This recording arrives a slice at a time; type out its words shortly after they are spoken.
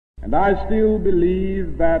And I still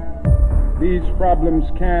believe that these problems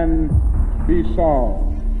can be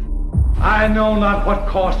solved. I know not what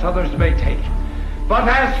course others may take, but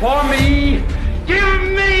as for me, give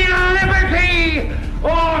me liberty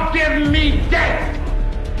or give me death.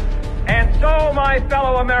 And so, my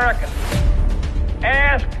fellow Americans,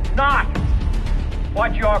 ask not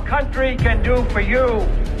what your country can do for you.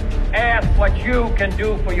 Ask what you can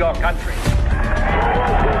do for your country.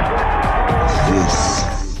 This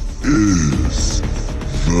is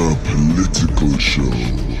the Political Show.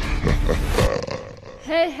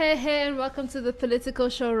 Hey, and welcome to the Political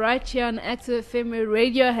Show right here on Active FM.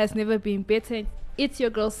 Radio has never been better. It's your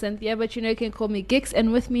girl Cynthia, but you know you can call me Gix.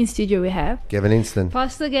 And with me in studio we have Gavin Ensslin.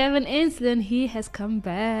 Pastor Gavin Ensslin. He has come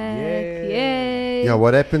back. Yay. Yeah,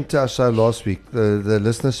 what happened to our show last week? The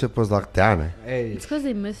listenership was like down. Hey. It's because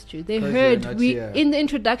they missed you. They heard in the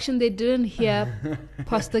introduction they didn't hear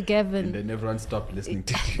Pastor Gavin. And then everyone stopped listening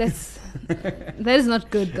to you. That is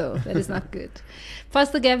not good though. That is not good.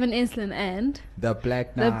 Pastor Gavin Ensslin and The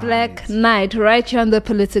Black Knight. The Black Knight, right here on the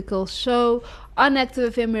Political Show. On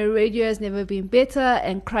Active FM, where radio has never been better,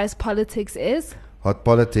 and Christ Politics is Hot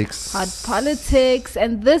Politics. Hot Politics.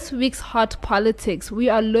 And this week's Hot Politics, we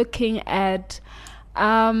are looking at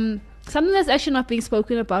something that's actually not being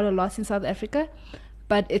spoken about a lot in South Africa,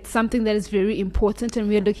 but it's something that is very important, and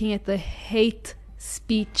we are looking at the hate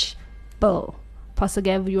speech bill. Pastor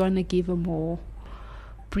Gav, you want to give a more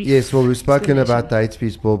brief? Yes, well, we've spoken about the hate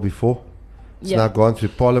speech bill before. It's now gone through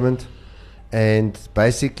Parliament, and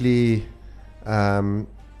basically,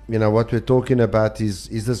 what we're talking about is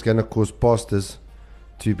this going to cause pastors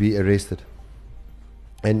to be arrested?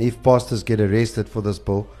 And if pastors get arrested for this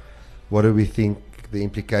bill, what do we think the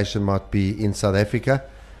implication might be in South Africa?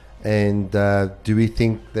 And do we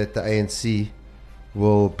think that the ANC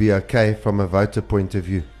will be okay from a voter point of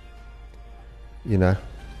view? Yeah.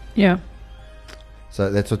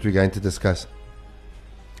 So that's what we're going to discuss.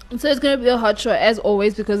 So it's going to be a hot show as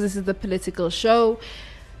always, because this is the Political Show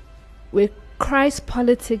where Christ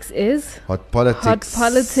Politics is Hot Politics. Hot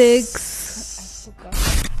Politics.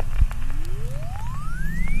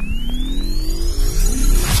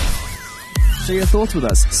 Share your thoughts with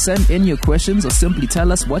us. Send in your questions or simply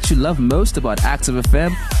tell us what you love most about Active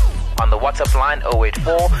FM on the WhatsApp line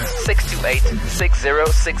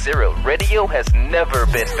 084-628-6060. Radio has never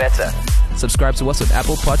been better. Subscribe to us on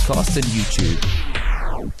Apple Podcasts and YouTube.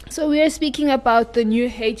 So we are speaking about the new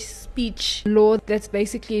hate speech law that's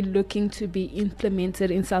basically looking to be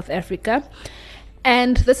implemented in South Africa.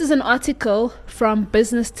 And this is an article from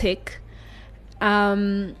Business Tech.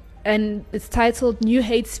 And it's titled New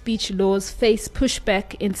Hate Speech Laws Face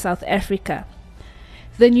Pushback in South Africa.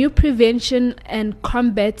 The new Prevention and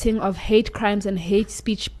Combating of Hate Crimes and Hate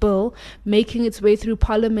Speech bill making its way through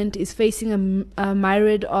Parliament is facing a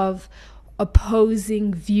myriad of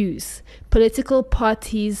opposing views. Political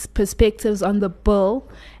parties' perspectives on the bill,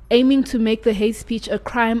 aiming to make the hate speech a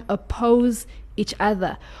crime, oppose each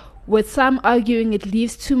other, with some arguing it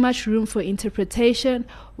leaves too much room for interpretation,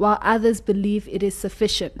 while others believe it is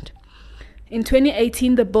sufficient. In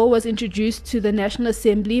 2018, the bill was introduced to the National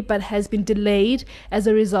Assembly but has been delayed as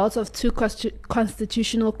a result of two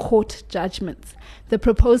constitutional court judgments. The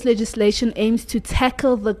proposed legislation aims to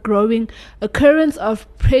tackle the growing occurrence of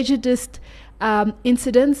prejudiced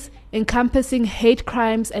incidents encompassing hate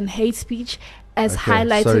crimes and hate speech as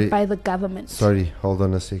highlighted by the government. Sorry, hold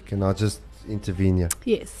on a second. I'll just intervene here.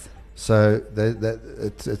 Yes. So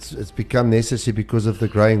it's become necessary because of the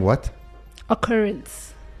growing what?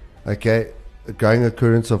 Occurrence. Okay. A growing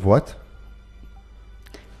occurrence of what?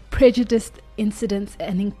 Prejudiced incidents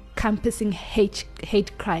and encompassing hate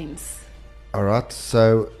crimes. All right.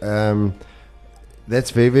 So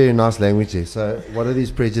that's very, very nice language here. So what are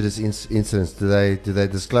these prejudice incidents? Do they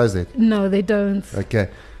disclose that? No, they don't.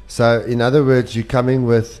 Okay. So in other words, you're coming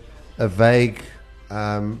with a vague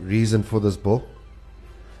reason for this bill,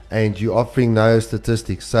 and you're offering no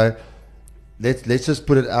statistics. So let's just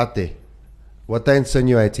put it out there. What they're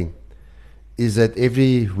insinuating is that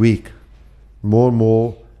every week more and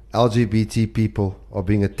more LGBT people are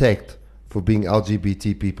being attacked for being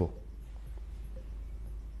LGBT people.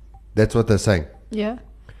 That's what they're saying. Yeah.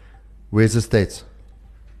 Where's the stats?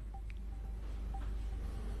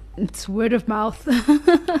 It's word of mouth.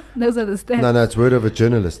 Those are the stats. No, it's word of a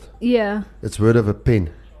journalist. Yeah. It's word of a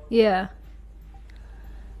pen. Yeah.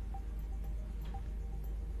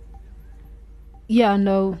 Yeah,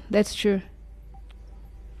 no, that's true.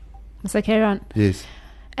 It's like, carry on. Yes.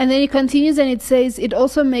 And then it continues and it says, it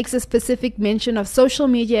also makes a specific mention of social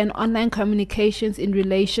media and online communications in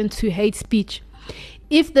relation to hate speech.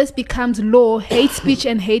 if this becomes law, hate speech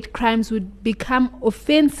and hate crimes would become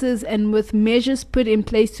offenses, and with measures put in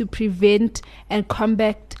place to prevent and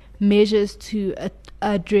combat measures to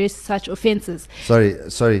address such offenses.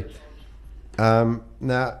 Sorry.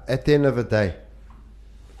 Now, at the end of the day,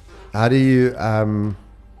 how do you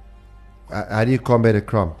combat a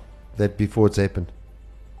crime that before it's happened?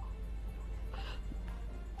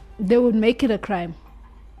 They would make it a crime,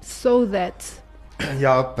 so that.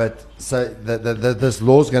 Yeah, but so this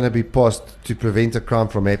law is going to be passed to prevent a crime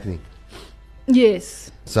from happening.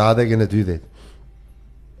 Yes. So how are they going to do that?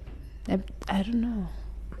 I don't know.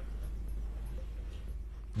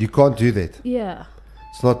 You can't do that. Yeah.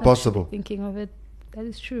 It's not possible. Thinking of it, that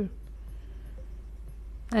is true.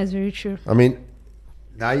 That's very true. I mean,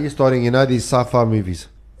 now you're starting, these sci-fi movies.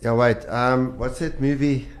 Yeah, wait. What's that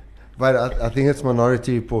movie? Wait, I think it's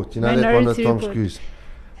Minority Report. You know that one with Tom Cruise.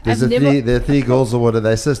 There are three girls or whatever,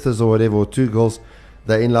 they're sisters or whatever, or two girls.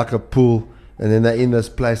 They're in like a pool, and then they're in this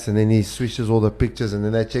place, and then he switches all the pictures, and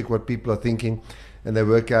then they check what people are thinking, and they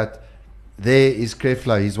work out. There is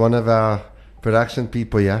Kreflo. He's one of our production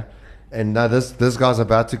people, yeah. And now this guy's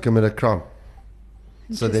about to commit a crime.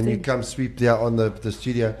 So then you come sweep there on the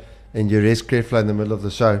studio, and you arrest Kreflo in the middle of the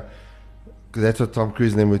show, because that's what Tom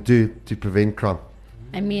Cruise and them would do to prevent crime.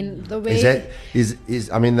 I mean, the way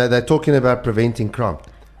they're talking about preventing crime.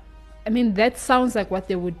 I mean, that sounds like what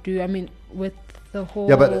they would do. I mean, with the whole.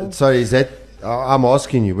 Yeah, but sorry, is that? I'm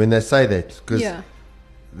asking you when they say that, because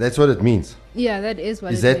that's what it means. Yeah, that is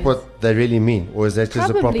what. Is that what they really mean, or is that just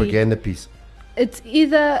a propaganda piece? It's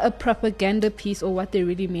either a propaganda piece or what they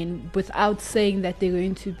really mean, without saying that they're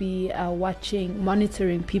going to be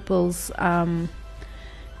monitoring people's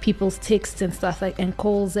texts and stuff and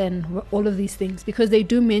calls and all of these things, because they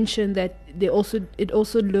do mention that it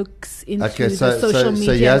also looks into the social media.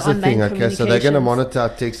 So here's the thing. Okay, so they're going to monitor our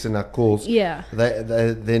texts and our calls. Yeah.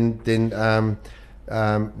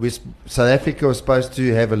 South Africa was supposed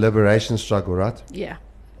to have a liberation struggle, right? Yeah.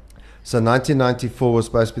 So 1994 was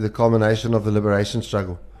supposed to be the culmination of the liberation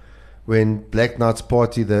struggle, when Black Knight's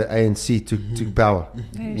party, the ANC, took power.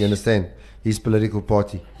 You understand? His political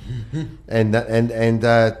party. and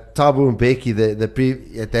Thabo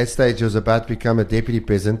Mbeki, at that stage was about to become a deputy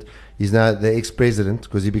president. He's now the ex-president,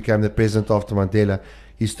 because he became the president after Mandela.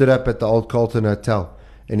 He stood up at the old Carlton Hotel,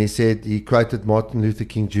 and he quoted Martin Luther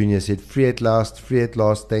King Jr., said, free at last,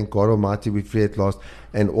 thank God Almighty, we're free at last.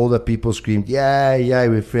 And all the people screamed, yay,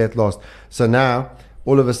 we're free at last. So now,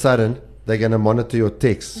 all of a sudden, they're going to monitor your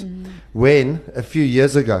texts. When, a few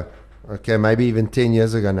years ago, okay, maybe even 10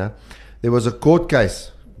 years ago now, there was a court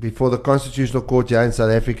case before the Constitutional Court here in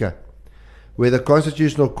South Africa, where the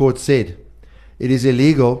Constitutional Court said it is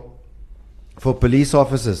illegal for police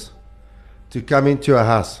officers to come into a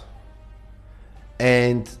house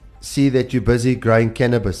and see that you're busy growing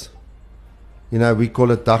cannabis. We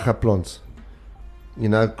call it dacha plants.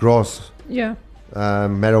 Grass. Yeah.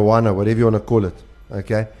 Marijuana, whatever you want to call it.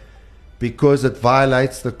 Okay? Because it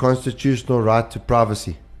violates the constitutional right to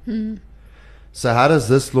privacy. So how does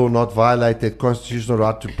this law not violate that constitutional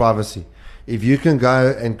right to privacy? If you can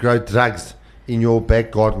go and grow drugs in your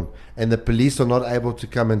back garden and the police are not able to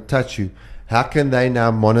come and touch you, how can they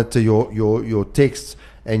now monitor your texts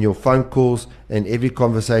and your phone calls and every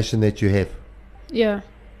conversation that you have? Yeah.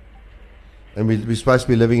 And we're supposed to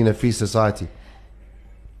be living in a free society.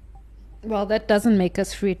 Well, that doesn't make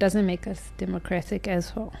us free. It doesn't make us democratic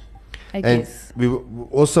as well, I guess. We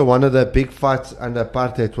also, one of the big fights under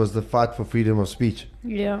apartheid was the fight for freedom of speech.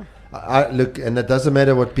 Yeah. Look, and it doesn't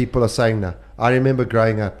matter what people are saying now. I remember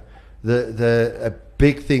growing up, a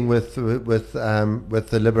big thing with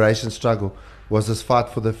the liberation struggle was this fight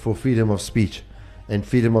for freedom of speech and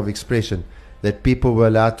freedom of expression, that people were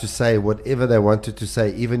allowed to say whatever they wanted to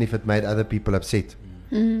say, even if it made other people upset.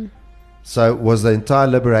 Mm-hmm. So was the entire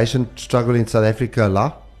liberation struggle in South Africa a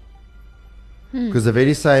lie? Because the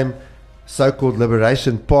very same so-called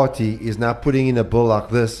liberation party is now putting in a bill like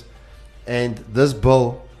this, and this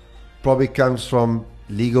bill probably comes from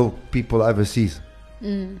legal people overseas.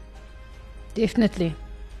 Definitely.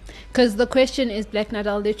 Because the question is, Black Knight,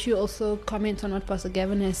 I'll let you also comment on what Pastor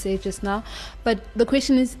Gavin has said just now, but the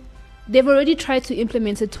question is, they've already tried to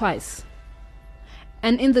implement it twice,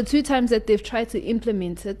 and in the 2 times that they've tried to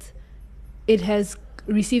implement it, it has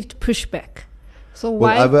received pushback. So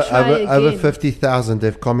why try again? Over 50,000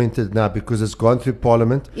 have commented now, because it's gone through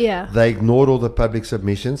Parliament. Yeah. They ignored all the public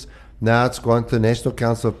submissions. Now it's gone to the National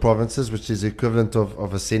Council of Provinces, which is the equivalent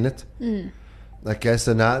of a Senate. Okay,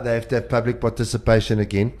 so now they have to have public participation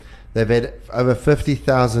again. They've had over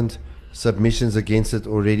 50,000 submissions against it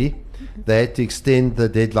already. They had to extend the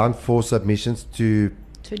deadline for submissions to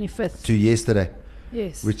 25th. To yesterday.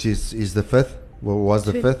 Yes. which is the 5th. Well, was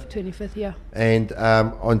the 5th. 25th, yeah. And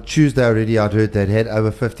on Tuesday already, I'd heard they'd had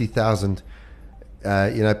over 50,000,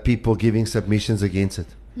 people giving submissions against it,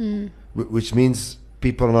 which means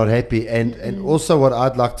people are not happy. And also, what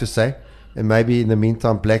I'd like to say, and maybe in the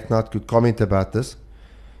meantime, Black Knight could comment about this.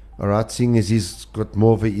 All right, seeing as he's got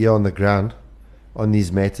more of an ear on the ground on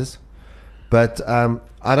these matters, but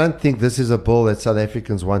I don't think this is a bill that South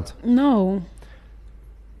Africans want. No.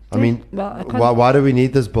 I mean, Well, why do we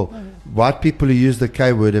need this bill? White people who use the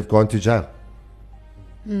K word have gone to jail.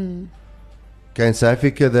 Okay, in South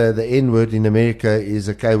Africa, the N word in America is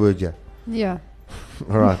a K word, yeah. Yeah.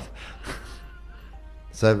 All right.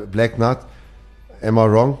 So, Black Knight, am I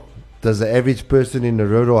wrong? Does the average person in the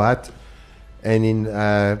rural hut and in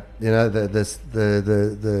the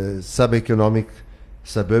sub-economic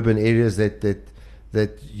suburban areas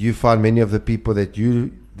that you find many of the people that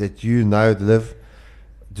you know live,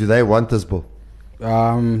 do they want this bill?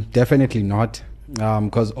 Definitely not,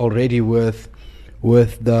 because already with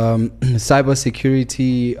the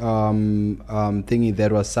cybersecurity thingy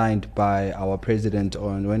that was signed by our president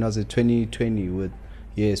on, when was it, 2020, with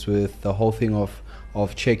the whole thing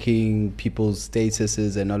of checking people's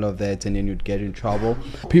statuses and all of that, and then you'd get in trouble.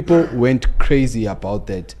 People went crazy about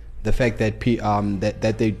that. The fact that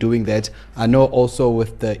that they're doing that. I know also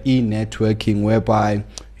with the e-networking, whereby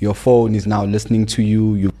your phone is now listening to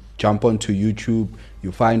you. You jump onto YouTube,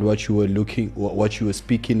 you find what you were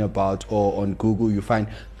speaking about, or on Google, you find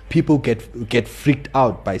people get freaked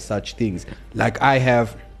out by such things. Like I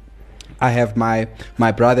have my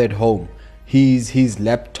brother at home. His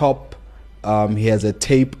laptop, he has a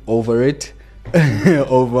tape over it.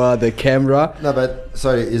 Over the camera. No, but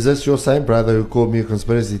sorry, is this your same brother who called me a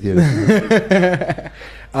conspiracy theorist?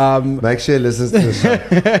 Make sure he listens to the show.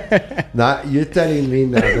 Now, you're telling me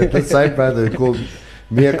now that the same brother who called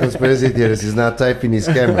me a conspiracy theorist is now taping his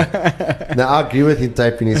camera. Now, I agree with him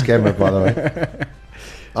taping his camera, by the way.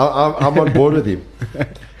 I'm on board with him.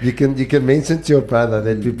 You can mention to your brother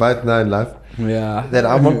that we both know and love. Yeah. That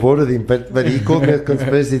I'm on board with him, but he called me a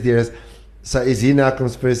conspiracy theorist. So is he now a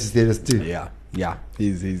conspiracy theorist too? Yeah.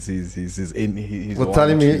 He's in. He's well, tell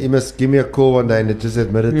him he must give me a call one day and just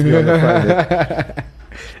admit it to me on the phone. That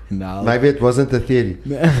no. Maybe it wasn't a theory.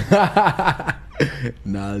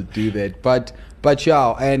 No, I'll do that. But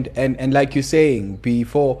yeah, and like you're saying,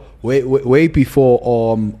 way before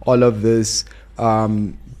all of this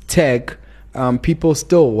tech, people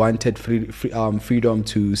still wanted freedom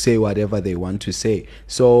to say whatever they want to say.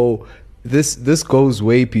 So this goes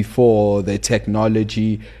way before the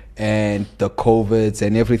technology and the COVIDs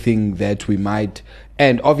and everything that we might.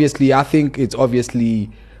 And obviously, I think it's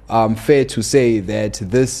obviously fair to say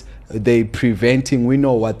that they preventing. We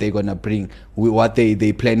know what they're gonna bring, what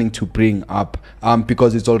they planning to bring up,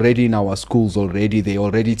 because it's already in our schools already. They're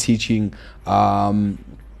already teaching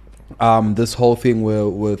this whole thing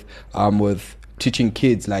with teaching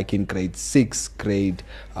kids like in grade 6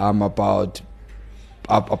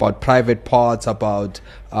 about private parts, about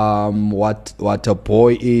what a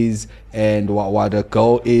boy is and what a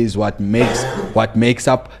girl is, what makes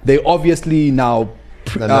up. They obviously now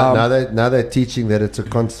they're teaching that it's a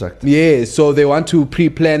construct. Yeah, so they want to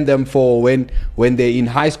pre-plan them for when they're in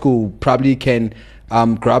high school. Probably can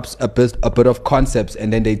grasp a bit of concepts,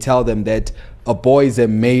 and then they tell them that a boy is a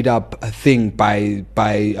made up thing by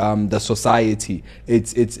the society.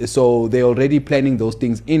 It's so they're already planning those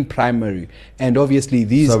things in primary, and obviously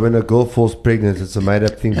these. So when a girl falls pregnant, it's a made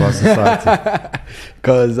up thing by society.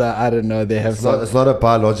 Because I don't know, they have. It's not a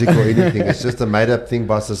biological or anything. It's just a made up thing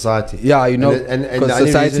by society. Yeah, you know, and because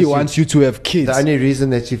society wants you to have kids. The only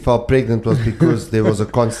reason that she fell pregnant was because there was a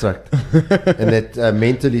construct, and that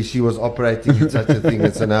mentally she was operating in such a thing,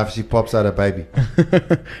 and so now she pops out a baby.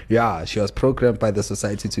 Yeah, she was programmed by the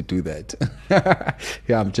society to do that.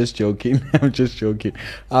 Yeah, I'm just joking.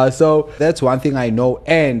 So that's one thing I know,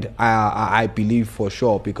 and I believe for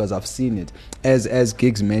sure, because I've seen it. As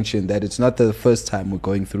Giggs mentioned, that it's not the first time we're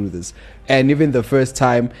going through this, and even the first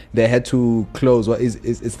time they had to close.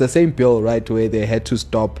 It's the same bill, right, where they had to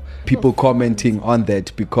stop people commenting on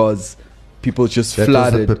that because people just flooded.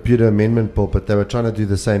 That was the Computer Amendment Bill, but they were trying to do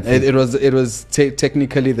the same thing. It was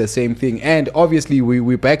technically the same thing, and obviously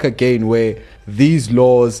we're back again where these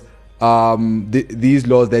laws. These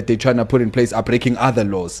laws that they're trying to put in place are breaking other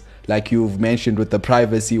laws, like you've mentioned with the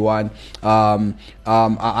privacy one.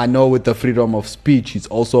 I know with the freedom of speech, it's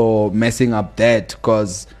also messing up that,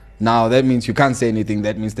 because now that means you can't say anything.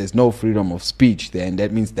 That means there's no freedom of speech there, and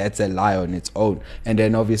that means that's a lie on its own. And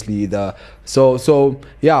then obviously so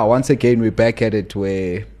yeah, once again we're back at it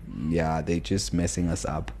where they're just messing us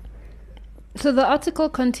up. So the article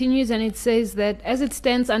continues and it says that as it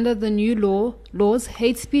stands under the new laws,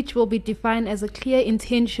 hate speech will be defined as a clear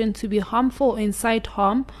intention to be harmful or incite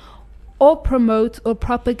harm or promote or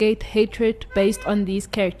propagate hatred based on these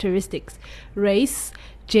characteristics: race,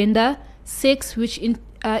 gender, sex, which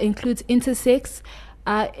includes intersex,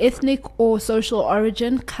 ethnic or social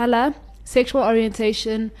origin, color, sexual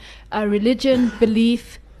orientation, religion,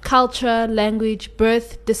 belief, culture, language,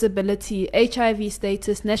 birth, disability, HIV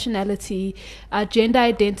status, nationality, gender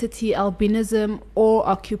identity, albinism, or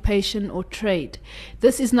occupation or trade.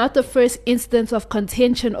 This is not the first instance of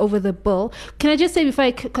contention over the bill. Can I just say before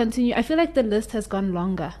I continue, I feel like the list has gone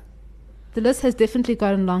longer. The list has definitely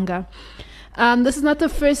gotten longer. This is not the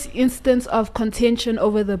first instance of contention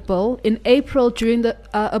over the bill. In April, during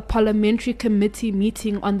a parliamentary committee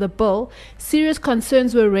meeting on the bill, serious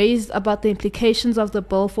concerns were raised about the implications of the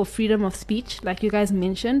bill for freedom of speech, like you guys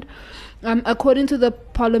mentioned. According to the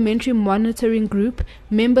Parliamentary Monitoring Group,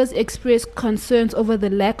 members expressed concerns over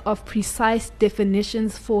the lack of precise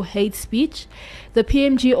definitions for hate speech. The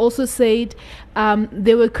PMG also said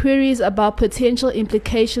there were queries about potential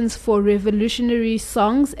implications for revolutionary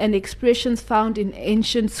songs and expressions found in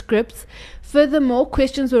ancient scripts. Furthermore,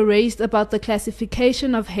 questions were raised about the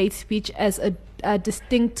classification of hate speech as a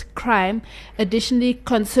distinct crime. Additionally,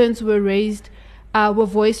 concerns were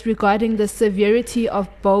voiced regarding the severity of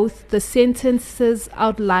both the sentences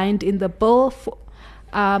outlined in the bill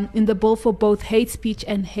for both hate speech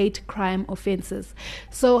and hate crime offenses.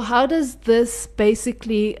 So how does this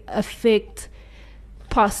basically affect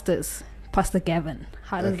pastors, Pastor Gavin?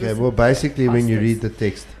 How does this well, basically, when you pastors? read the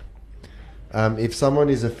text, if someone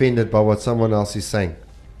is offended by what someone else is saying,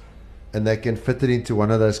 and they can fit it into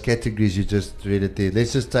one of those categories you just read it there.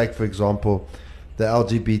 Let's just take, for example, the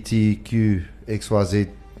LGBTQ XYZ,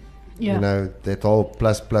 Yeah. you know, that whole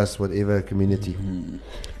plus whatever community.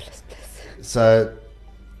 So,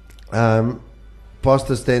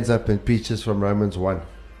 pastor stands up and preaches from Romans 1,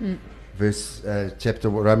 Romans chapter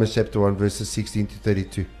 1, verses 16 to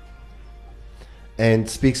 32, and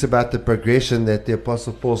speaks about the progression that the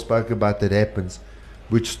Apostle Paul spoke about that happens,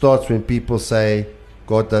 which starts when people say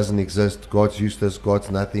God doesn't exist, God's useless, God's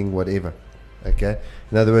nothing, whatever. Okay?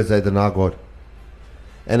 In other words, they deny God.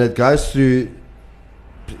 And it goes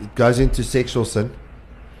into sexual sin.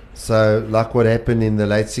 So, like what happened in the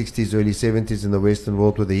late 60s, early 70s in the Western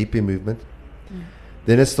world with the hippie movement.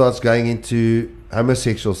 Then it starts going into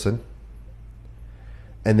homosexual sin.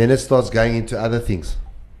 And then it starts going into other things.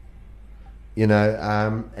 You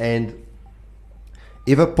know, and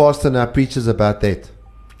if a pastor now preaches about that,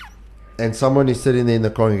 and someone is sitting there in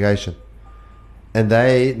the congregation, and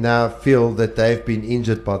they now feel that they've been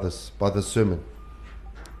injured by the sermon,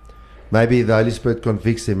 maybe the Holy Spirit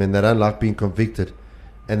convicts them and they don't like being convicted,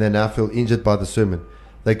 and they now feel injured by the sermon,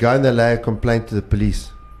 they go and they lay a complaint to the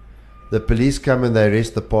police. The police come and they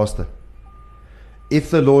arrest the pastor.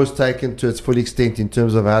 If the law is taken to its full extent in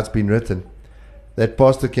terms of how it's been written, that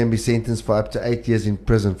pastor can be sentenced for up to 8 years in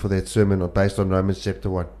prison for that sermon based on Romans chapter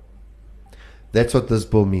 1. That's what this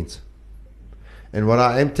bill means. And what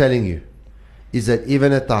I am telling you is that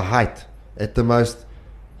even at the height, at the most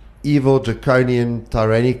evil, draconian,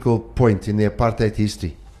 tyrannical point in the apartheid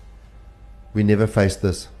history, we never faced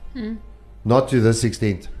this. Not to this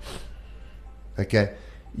extent. Okay?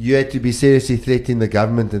 You had to be seriously threatening the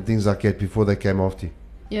government and things like that before they came after you.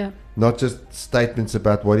 Yeah. Not just statements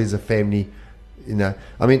about what is a family, you know.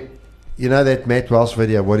 I mean, you know that Matt Welsh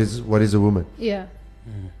video, what is a woman? Yeah.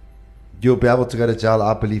 You'll be able to go to jail,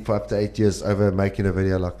 I believe, for up to 8 years over making a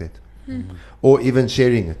video like that. Or even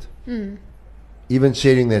sharing it. Even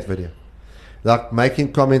sharing that video. Like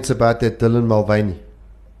making comments about that Dylan Mulvaney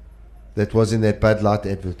that was in that Bud Light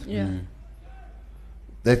advert. Yeah.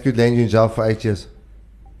 That could land you in jail for 8 years.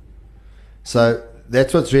 So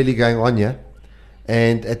that's what's really going on here.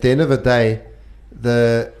 And at the end of the day,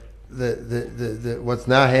 the what's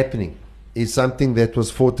now happening is something that was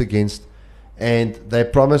fought against, and they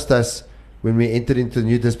promised us when we entered into the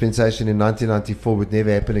new dispensation in 1994 would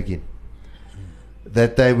never happen again.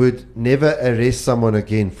 That they would never arrest someone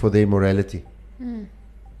again for their morality.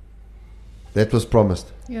 That was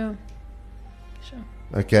promised. Yeah. Sure.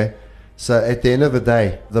 Okay? So at the end of the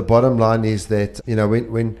day, the bottom line is that, you know,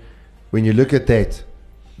 when you look at that,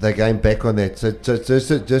 they're going back on that. So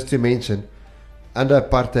just to mention, under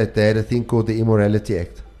apartheid, they had a thing called the Immorality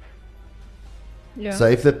Act. Yeah. So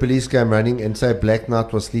if the police came running and say Black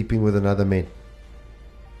Knight was sleeping with another man,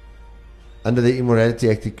 under the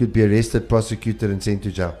Immorality Act, he could be arrested, prosecuted, and sent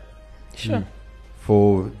to jail Sure.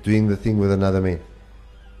 for doing the thing with another man.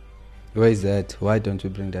 Where is that? Why don't we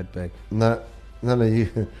bring that back? No, No, you.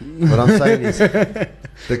 What I'm saying is,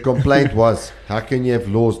 the complaint was, how can you have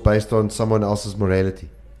laws based on someone else's morality?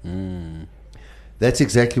 That's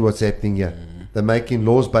exactly what's happening here. They're making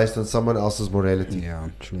laws based on someone else's morality. Yeah,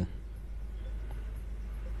 true.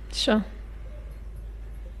 Sure.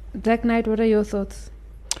 Black Knight, what are your thoughts?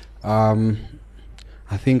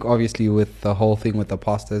 I think obviously with the whole thing with the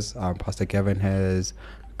pastors, Pastor Kevin has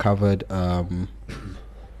covered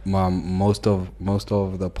most of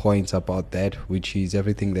the points about that, which is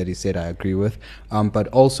everything that he said. I agree with. But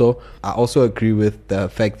also, I also agree with the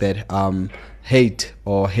fact that hate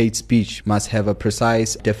or hate speech must have a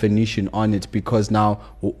precise definition on it, because now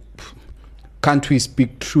can't we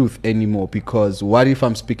speak truth anymore? Because what if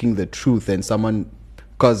I'm speaking the truth and someone,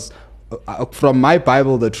 because from my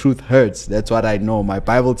Bible, the truth hurts. That's what I know. My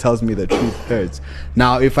Bible tells me the truth hurts.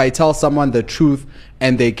 Now, if I tell someone the truth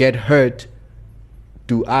and they get hurt,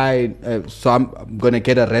 so I'm going to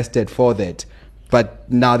get arrested for that.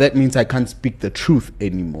 But now that means I can't speak the truth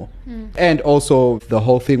anymore. And also the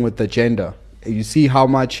whole thing with the gender. You see how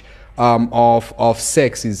much of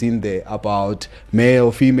sex is in there, about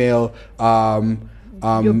male, female,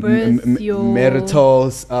 Your birth, your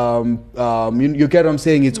maritals, you get what I'm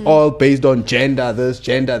saying? It's all based on gender, this,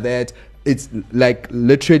 gender, that. It's like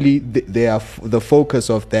literally the focus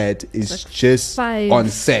of that is like just on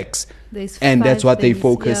sex. And that's what they're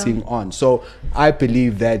focusing on. So I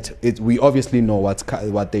believe that we obviously know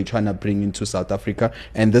what they're trying to bring into South Africa,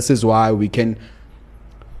 and this is why we can,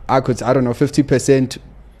 I don't know, 50%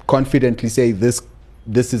 confidently say this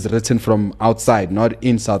is written from outside, not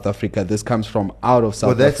in South Africa. This comes from out of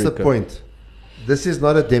South Africa. Well, that's the point. This is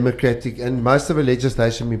not a democratic, and most of the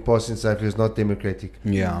legislation being passed in South Africa is not democratic.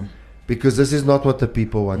 Yeah. Because this is not what the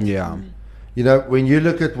people want. Yeah. You know, when you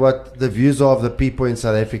look at what the views are of the people in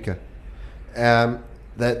South Africa,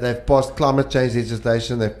 they've passed climate change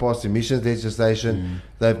legislation, they've passed emissions legislation,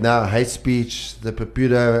 they've now hate speech, the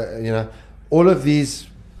Papuda, you know, all of these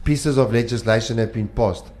pieces of legislation have been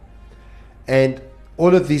passed. And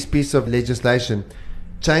all of these pieces of legislation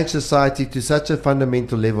change society to such a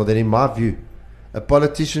fundamental level that, in my view, a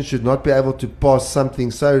politician should not be able to pass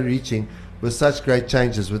something so reaching with such great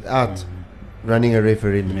changes without running a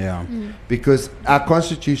referendum. Yeah. Because our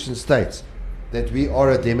constitution states that we are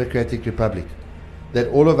a democratic republic, that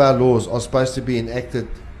all of our laws are supposed to be enacted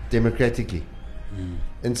democratically.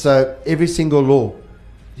 And so every single law,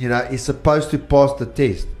 you know, is supposed to pass the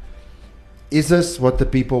test. Is this what the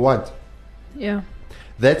people want? Yeah.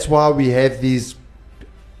 That's why we have these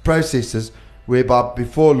processes whereby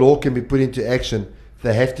before law can be put into action,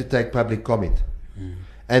 they have to take public comment.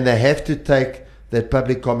 And they have to take that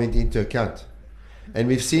public comment into account. And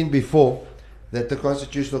we've seen before that the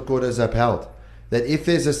Constitutional Court has upheld that if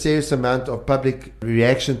there's a serious amount of public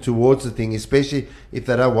reaction towards the thing, especially if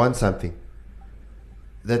they don't want something,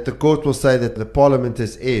 that the court will say that the Parliament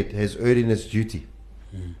has erred in its duty.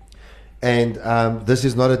 And this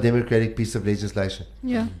is not a democratic piece of legislation.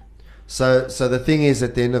 Yeah. So the thing is,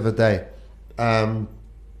 at the end of the day,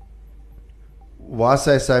 why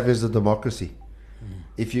say Saviour is a democracy?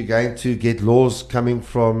 If you're going to get laws coming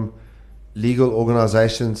from legal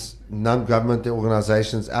organizations, non-government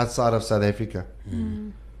organizations outside of South Africa,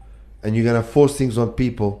 and you're going to force things on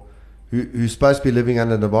people who's supposed to be living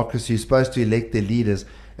under democracy, who's supposed to elect their leaders,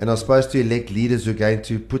 and are supposed to elect leaders who are going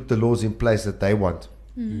to put the laws in place that they want.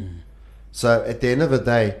 So at the end of the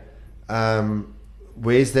day,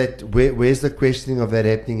 where's the questioning of that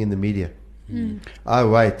happening in the media? Oh,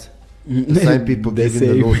 wait. The same people giving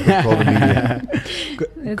the laws control the media.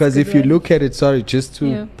 Because if you look at it, just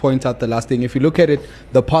to point out the last thing, if you look at it,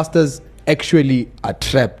 the pastors actually are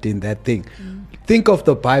trapped in that thing. Think of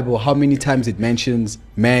the Bible, how many times it mentions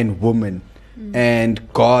man, woman, and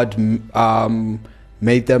God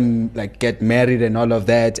made them like get married and all of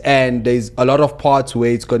that. And there's a lot of parts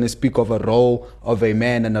where it's going to speak of a role of a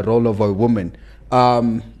man and a role of a woman.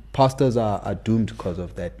 Pastors are doomed because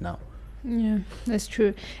of that now. Yeah, that's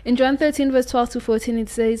true. In John 13, verse 12 to 14, it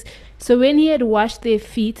says, "So when he had washed their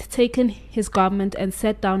feet, taken his garment, and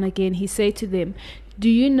sat down again, he said to them, 'Do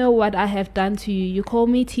you know what I have done to you? You call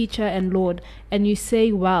me teacher and Lord, and you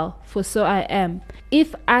say, well, for so I am.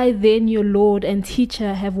 If I then, your Lord and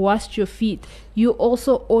teacher, have washed your feet, you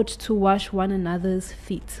also ought to wash one another's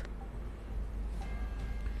feet.'"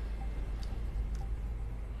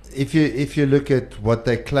 If you look at what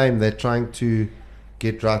they claim, they're trying to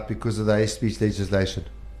get right because of the hate speech legislation.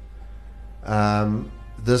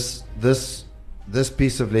 This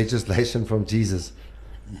piece of legislation from Jesus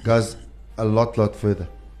goes a lot further.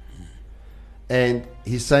 And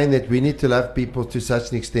he's saying that we need to love people to such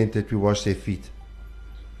an extent that we wash their feet.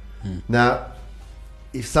 Now,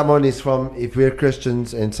 if we're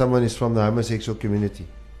Christians and someone is from the homosexual community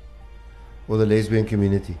or the lesbian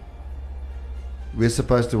community, we're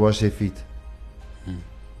supposed to wash their feet.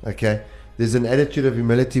 Okay? There's an attitude of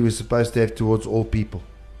humility we're supposed to have towards all people.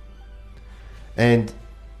 And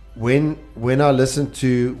when I listen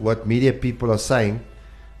to what media people are saying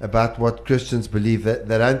about what Christians believe, that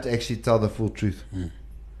they don't actually tell the full truth.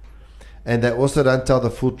 And they also don't tell the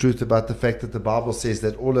full truth about the fact that the Bible says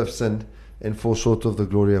that all have sinned and fall short of the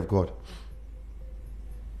glory of God.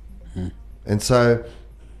 And so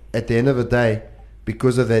at the end of the day,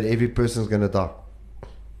 because of that, every person is going to die.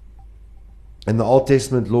 And the Old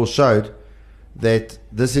Testament law showed that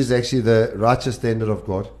this is actually the righteous standard of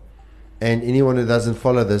God, and anyone who doesn't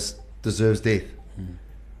follow this deserves death.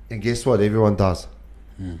 And guess what? Everyone dies.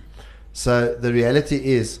 So the reality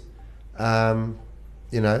is, the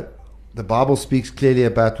Bible speaks clearly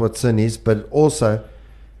about what sin is, but also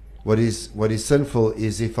what is sinful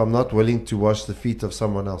is if I'm not willing to wash the feet of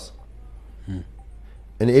someone else.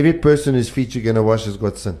 And every person whose feet you're going to wash has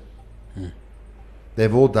got sin.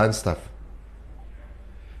 They've all done stuff.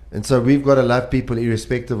 And so we've got to love people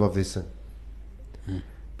irrespective of their sin.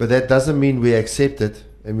 But that doesn't mean we accept it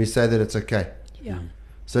and we say that it's okay. Yeah.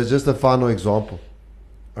 So just a final example.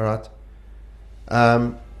 All right.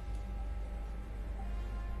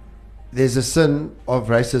 There's a sin of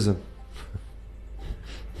racism.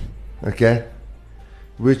 Okay?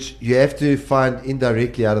 Which you have to find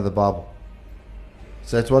indirectly out of the Bible.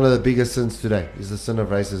 So that's one of the biggest sins today, is the sin of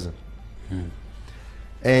racism.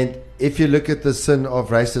 And if you look at the sin of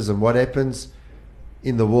racism, what happens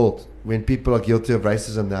in the world when people are guilty of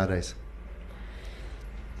racism nowadays?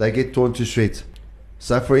 They get torn to shreds.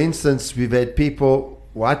 So for instance, we've had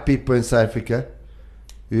white people in South Africa,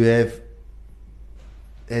 who have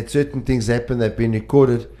had certain things happen, they've been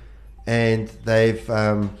recorded, and they've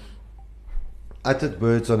uttered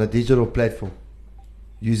words on a digital platform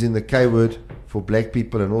using the K word for black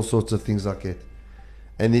people and all sorts of things like that.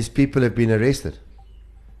 And these people have been arrested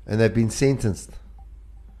and they've been sentenced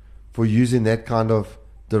for using that kind of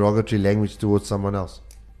derogatory language towards someone else.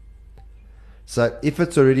 So if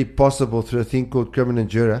it's already possible through a thing called criminal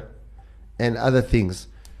juror and other things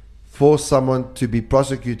for someone to be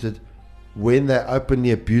prosecuted when they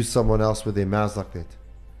openly abuse someone else with their mouths like that,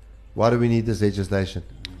 why do we need this legislation?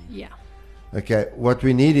 Yeah. Okay, what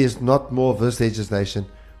we need is not more of this legislation.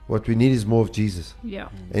 What we need is more of Jesus. Yeah.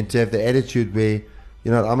 And to have the attitude where,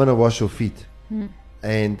 I'm going to wash your feet.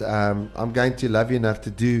 And I'm going to love you enough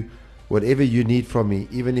to do whatever you need from me,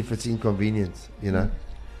 even if it's inconvenience,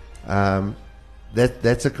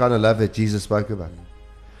 That's the kind of love that Jesus spoke about.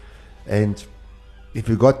 And if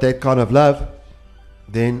we got that kind of love,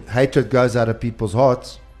 then hatred goes out of people's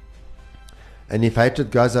hearts. And if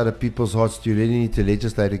hatred goes out of people's hearts, do you really need to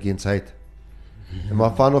legislate against hate? And my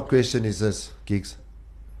final question is this, Gigs.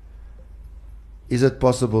 Is it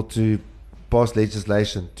possible to pass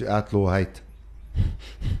legislation to outlaw hate?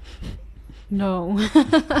 No.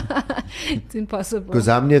 It's impossible. Because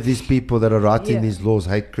how many of these people that are writing these laws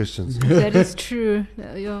hate Christians? That is true.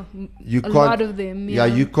 A lot of them. Yeah,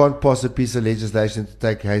 you can't pass a piece of legislation to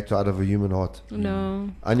take hate out of a human heart. No.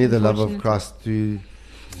 Only the love of Christ through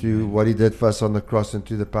what he did for us on the cross and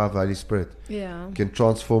through the power of the Holy Spirit can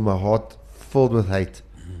transform a heart filled with hate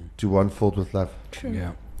to one filled with love. True.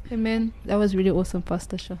 Yeah. Amen. That was really awesome,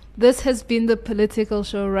 Pastor Shaw. This has been the Political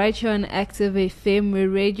Show right here on Active FM, where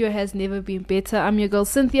radio has never been better. I'm your girl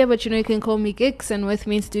Cynthia, but you can call me Gix. And with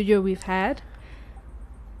me in studio we've had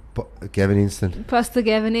Gavin Instant, Pastor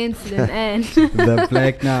Gavin Instant, and the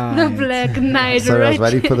Black Knight. The Black Knight. Sorry, I was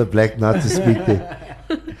waiting for the Black Knight to speak there.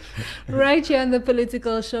 Right here on the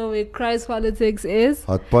Political Show, where Christ politics is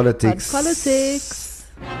Hot politics. Hot politics.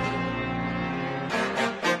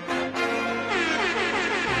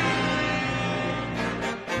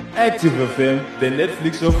 Active FM, the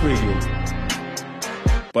Netflix of radio,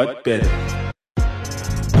 but better.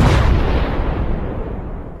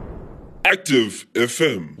 Active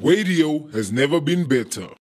FM. Radio has never been better.